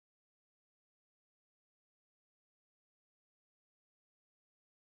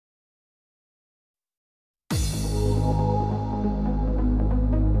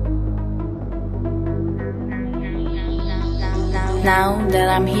Now that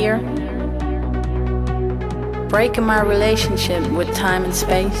I'm here, breaking my relationship with time and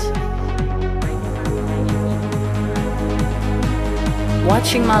space,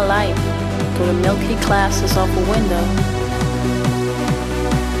 watching my life through the milky glasses of a window.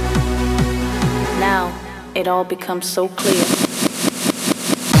 Now it all becomes so clear.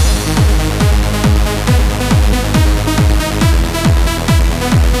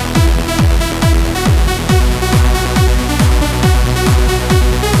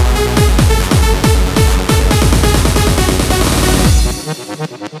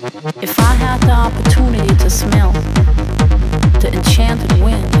 If I had the opportunity to smell the enchanted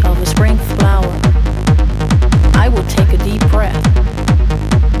wind of a spring flower, I would take a deep breath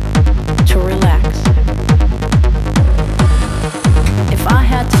to relax. If I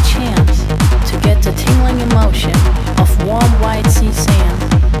had the chance to get the tingling emotion of warm white sea sand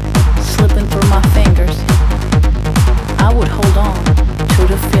slipping through my fingers, I would hold on to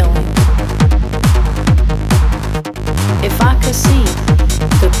the feeling. If I could see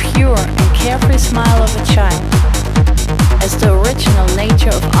the pure and carefree smile of a child as the original nature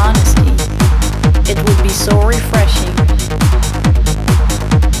of honesty, it would be so refreshing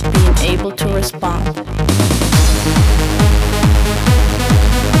being able to respond.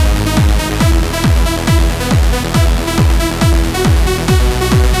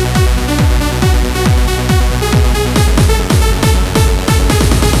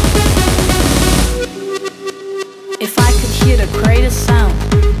 If I could hear the greatest sound,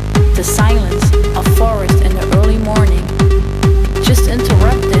 the silence of forest in the early morning, just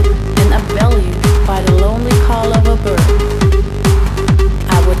interrupted and upvalued by the lonely call of a bird,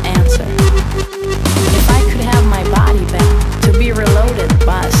 I would answer. If I could have my body back to be reloaded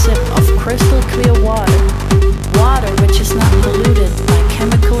by a sip of crystal clear water, water which is not polluted by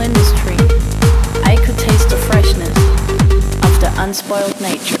chemical industry, I could taste the freshness of the unspoiled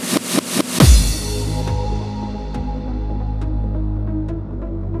nature.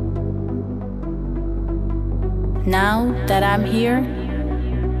 Now that I'm here,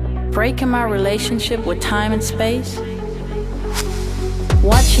 breaking my relationship with time and space,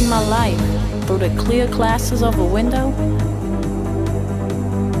 watching my life through the clear glasses of a window,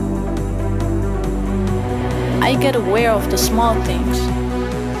 I get aware of the small things,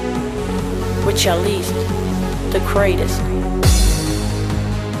 which are least the greatest.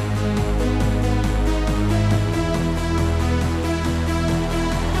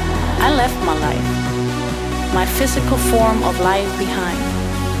 I left my life, my physical form of life behind.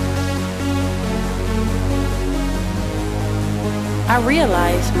 I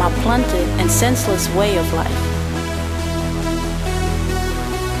realized my blunted and senseless way of life.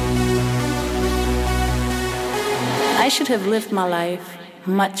 I should have lived my life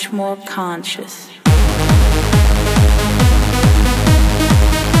much more conscious.